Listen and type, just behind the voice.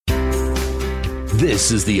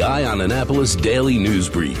This is the Eye on Annapolis Daily News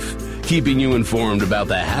Brief, keeping you informed about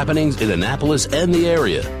the happenings in Annapolis and the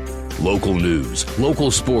area. Local news,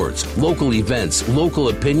 local sports, local events, local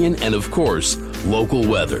opinion, and of course, local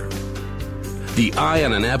weather. The Eye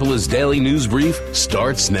on Annapolis Daily News Brief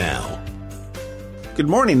starts now. Good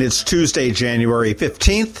morning. It's Tuesday, January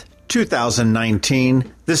 15th,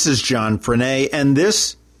 2019. This is John Frenaye, and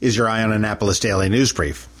this is your Eye on Annapolis Daily News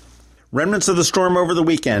Brief. Remnants of the storm over the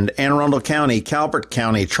weekend: Anne Arundel County, Calvert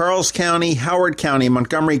County, Charles County, Howard County,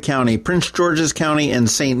 Montgomery County, Prince George's County, and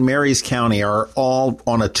St. Mary's County are all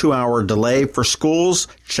on a 2-hour delay for schools.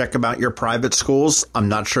 Check about your private schools. I'm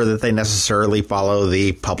not sure that they necessarily follow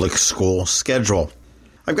the public school schedule.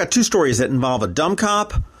 I've got two stories that involve a dumb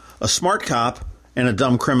cop, a smart cop, and a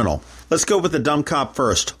dumb criminal. Let's go with the dumb cop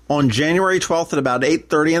first. On January 12th at about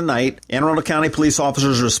 8:30 at night, Anne Arundel County police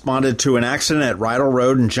officers responded to an accident at Rydell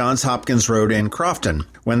Road and Johns Hopkins Road in Crofton.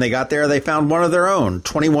 When they got there, they found one of their own,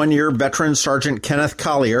 21-year veteran Sergeant Kenneth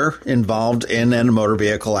Collier, involved in a motor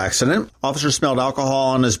vehicle accident. Officers smelled alcohol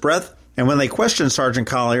on his breath, and when they questioned Sergeant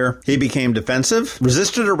Collier, he became defensive,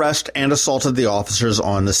 resisted arrest, and assaulted the officers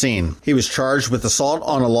on the scene. He was charged with assault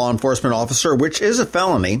on a law enforcement officer, which is a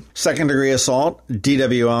felony, second-degree assault,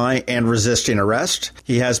 DWI, and resisting arrest.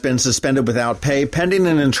 He has been suspended without pay pending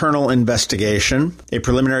an internal investigation. A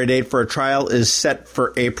preliminary date for a trial is set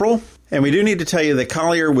for April. And we do need to tell you that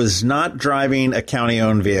Collier was not driving a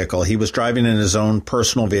county-owned vehicle. He was driving in his own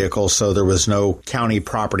personal vehicle, so there was no county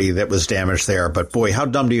property that was damaged there. But boy, how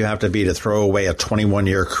dumb do you have to be to throw away a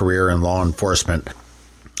 21-year career in law enforcement?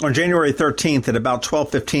 On January 13th at about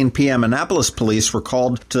 12:15 p.m., Annapolis police were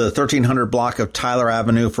called to the 1300 block of Tyler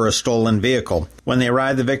Avenue for a stolen vehicle. When they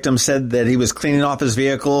arrived, the victim said that he was cleaning off his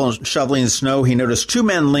vehicle and shoveling snow. He noticed two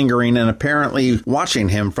men lingering and apparently watching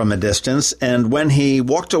him from a distance. And when he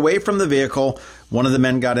walked away from the vehicle, one of the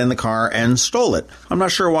men got in the car and stole it. I'm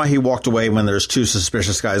not sure why he walked away when there's two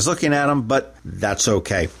suspicious guys looking at him, but that's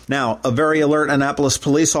okay. Now, a very alert Annapolis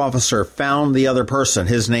police officer found the other person.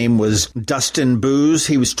 His name was Dustin Booz.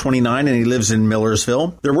 He was 29 and he lives in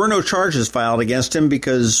Millersville. There were no charges filed against him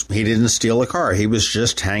because he didn't steal a car. He was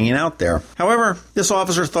just hanging out there. However, this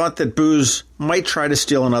officer thought that Booz might try to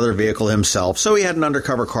steal another vehicle himself, so he had an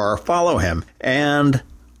undercover car follow him. And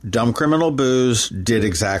dumb criminal Booz did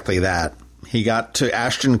exactly that. He got to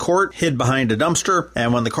Ashton Court, hid behind a dumpster,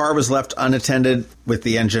 and when the car was left unattended with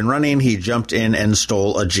the engine running, he jumped in and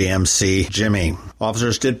stole a GMC Jimmy.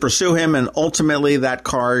 Officers did pursue him, and ultimately that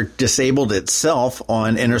car disabled itself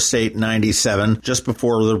on Interstate 97 just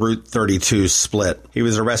before the Route 32 split. He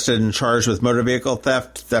was arrested and charged with motor vehicle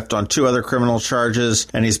theft, theft on two other criminal charges,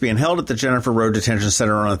 and he's being held at the Jennifer Road Detention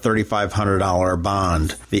Center on a $3,500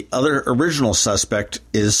 bond. The other original suspect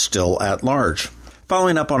is still at large.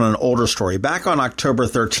 Following up on an older story, back on October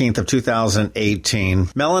 13th of 2018,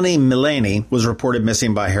 Melanie Mullaney was reported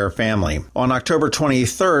missing by her family. On October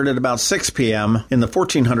 23rd at about 6 p.m. in the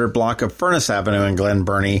 1400 block of Furnace Avenue in Glen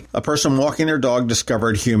Burnie, a person walking their dog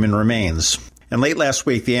discovered human remains. And late last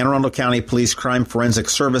week, the Anne Arundel County Police Crime Forensic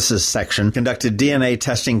Services section conducted DNA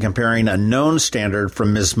testing comparing a known standard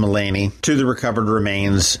from Ms. Mullaney to the recovered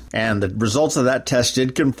remains, and the results of that test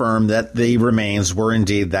did confirm that the remains were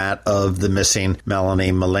indeed that of the missing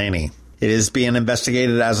Melanie Mullaney. It is being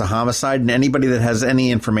investigated as a homicide, and anybody that has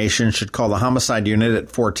any information should call the homicide unit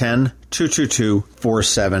at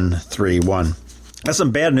 410-222-4731. That's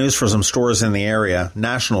some bad news for some stores in the area,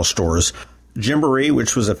 national stores. Gymboree,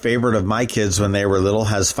 which was a favorite of my kids when they were little,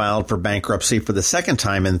 has filed for bankruptcy for the second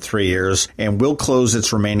time in 3 years and will close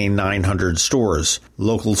its remaining 900 stores.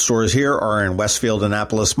 Local stores here are in Westfield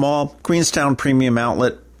Annapolis Mall, Queenstown Premium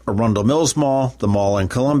Outlet, Arundel Mills Mall, the Mall in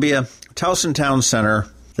Columbia, Towson Town Center,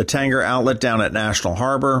 the Tanger Outlet down at National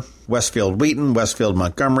Harbor, Westfield Wheaton, Westfield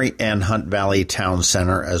Montgomery, and Hunt Valley Town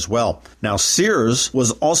Center as well. Now, Sears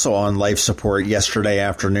was also on life support yesterday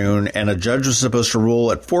afternoon, and a judge was supposed to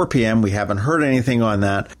rule at 4 p.m. We haven't heard anything on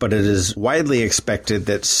that, but it is widely expected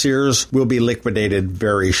that Sears will be liquidated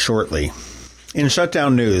very shortly. In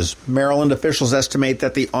shutdown news, Maryland officials estimate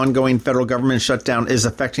that the ongoing federal government shutdown is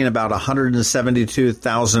affecting about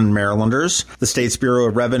 172,000 Marylanders. The state's Bureau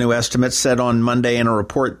of Revenue estimates said on Monday in a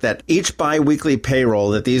report that each biweekly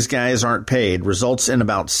payroll that these guys aren't paid results in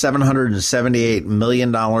about $778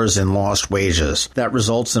 million in lost wages. That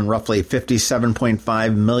results in roughly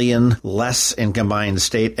 $57.5 million less in combined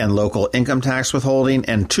state and local income tax withholding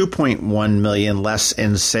and $2.1 million less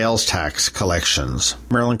in sales tax collections.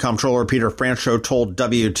 Maryland Comptroller Peter Franchot told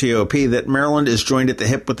WTOP that Maryland is joined at the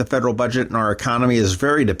hip with the federal budget and our economy is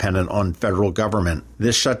very dependent on federal government.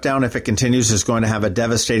 This shutdown, if it continues, is going to have a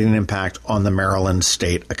devastating impact on the Maryland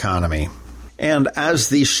state economy. And as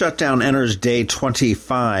the shutdown enters day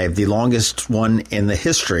 25, the longest one in the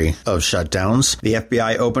history of shutdowns, the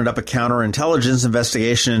FBI opened up a counterintelligence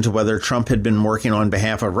investigation into whether Trump had been working on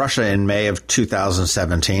behalf of Russia in May of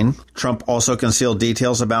 2017. Trump also concealed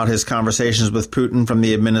details about his conversations with Putin from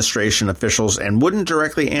the administration officials and wouldn't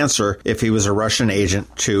directly answer if he was a Russian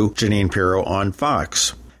agent to Jeanine Pirro on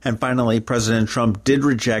Fox. And finally, President Trump did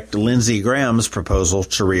reject Lindsey Graham's proposal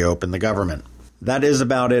to reopen the government. That is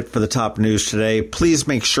about it for the top news today. Please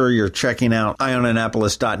make sure you're checking out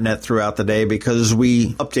eyeonannapolis.net throughout the day because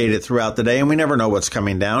we update it throughout the day and we never know what's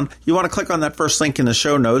coming down. You want to click on that first link in the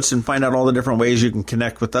show notes and find out all the different ways you can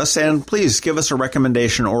connect with us. And please give us a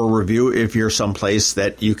recommendation or a review if you're someplace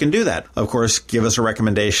that you can do that. Of course, give us a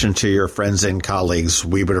recommendation to your friends and colleagues.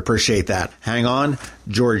 We would appreciate that. Hang on.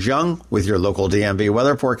 George Young with your local DMV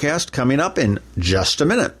weather forecast coming up in just a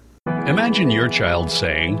minute. Imagine your child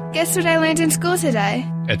saying, "Guess what I learned in school today?"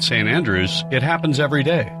 At St. Andrews, it happens every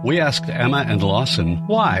day. We asked Emma and Lawson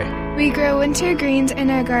why. We grow winter greens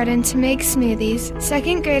in our garden to make smoothies.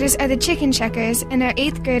 Second graders are the chicken checkers, and our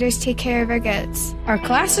 8th graders take care of our goats. Our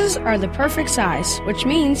classes are the perfect size, which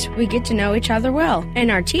means we get to know each other well.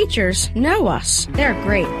 And our teachers know us. They're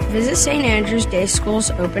great. Visit St. Andrews Day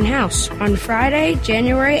School's open house on Friday,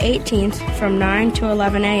 January 18th from 9 to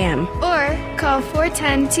 11 a.m. Or call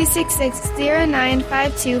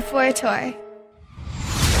 410-266-0952 for a tour.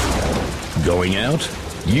 Going out?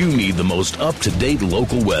 You need the most up-to-date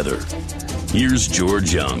local weather. Here's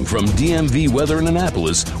George Young from DMV Weather in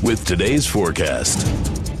Annapolis with today's forecast.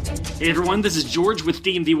 Hey everyone, this is George with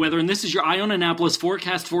DMV Weather, and this is your Eye on Annapolis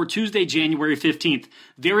forecast for Tuesday, January 15th.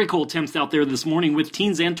 Very cold temps out there this morning with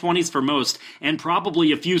teens and 20s for most, and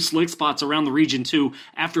probably a few slick spots around the region too,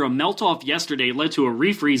 after a melt-off yesterday led to a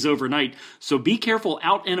refreeze overnight. So be careful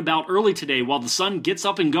out and about early today while the sun gets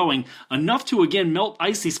up and going, enough to again melt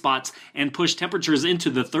icy spots and push temperatures into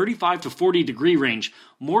the 35 to 40 degree range.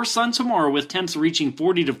 More sun tomorrow with temps reaching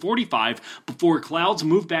 40 to 45 before clouds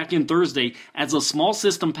move back in Thursday as a small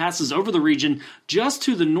system passes over the region just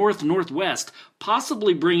to the north-northwest,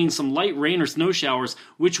 possibly bringing some light rain or snow showers,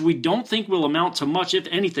 which we don't think will amount to much if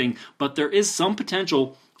anything, but there is some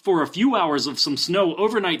potential for a few hours of some snow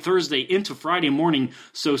overnight Thursday into Friday morning,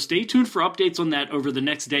 so stay tuned for updates on that over the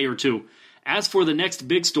next day or two. As for the next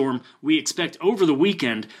big storm we expect over the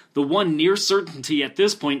weekend, the one near certainty at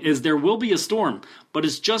this point is there will be a storm, but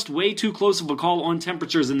it's just way too close of a call on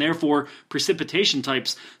temperatures and therefore precipitation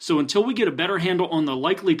types, so until we get a better handle on the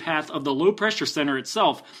likely path of the low pressure center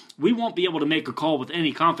itself, we won't be able to make a call with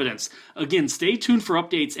any confidence. Again, stay tuned for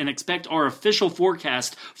updates and expect our official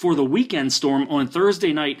forecast for the weekend storm on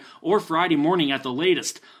Thursday night or Friday morning at the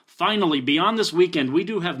latest. Finally, beyond this weekend, we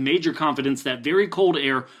do have major confidence that very cold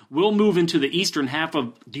air will move into the eastern half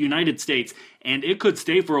of the United States, and it could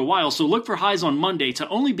stay for a while, so look for highs on Monday to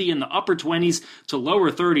only be in the upper 20s to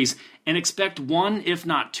lower 30s, and expect one, if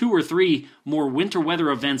not two or three, more winter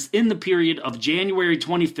weather events in the period of January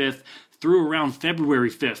 25th through around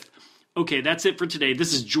February 5th. Okay, that's it for today.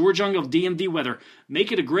 This is George Young of DMV Weather.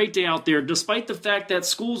 Make it a great day out there, despite the fact that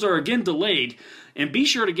schools are again delayed. And be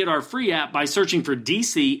sure to get our free app by searching for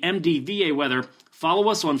DC MDVA Weather. Follow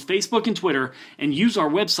us on Facebook and Twitter, and use our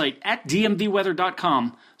website at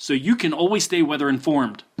dmvweather.com so you can always stay weather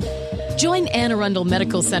informed. Join Anne Arundel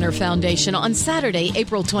Medical Center Foundation on Saturday,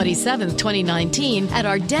 April 27, 2019 at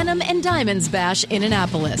our Denim and Diamonds Bash in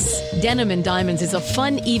Annapolis. Denim and Diamonds is a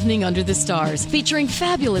fun evening under the stars featuring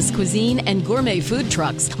fabulous cuisine and gourmet food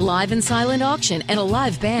trucks, live and silent auction, and a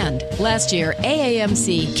live band. Last year,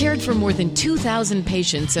 AAMC cared for more than 2,000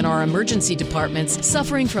 patients in our emergency departments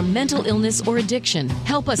suffering from mental illness or addiction.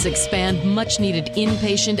 Help us expand much-needed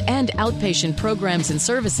inpatient and outpatient programs and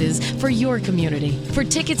services for your community. For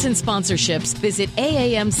tickets and sponsorships, visit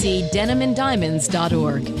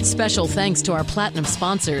aamcdenimanddiamonds.org. Special thanks to our platinum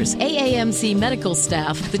sponsors, AAMC medical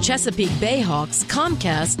staff, the Chesapeake Bayhawks,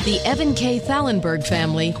 Comcast, the Evan K. Thallenberg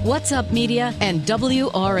family, What's Up Media, and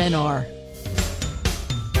WRNR.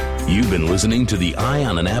 You've been listening to the Eye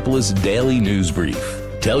on Annapolis Daily News Brief.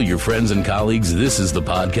 Tell your friends and colleagues this is the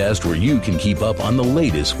podcast where you can keep up on the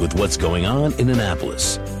latest with what's going on in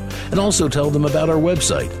Annapolis. And also tell them about our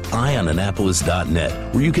website,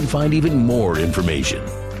 eyeonannapolis.net, where you can find even more information.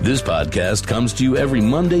 This podcast comes to you every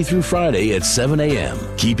Monday through Friday at 7 a.m.,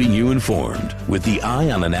 keeping you informed with the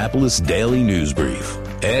Eye on Annapolis Daily News Brief.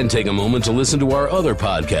 And take a moment to listen to our other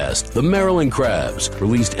podcast, The Maryland Crabs,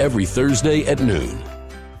 released every Thursday at noon.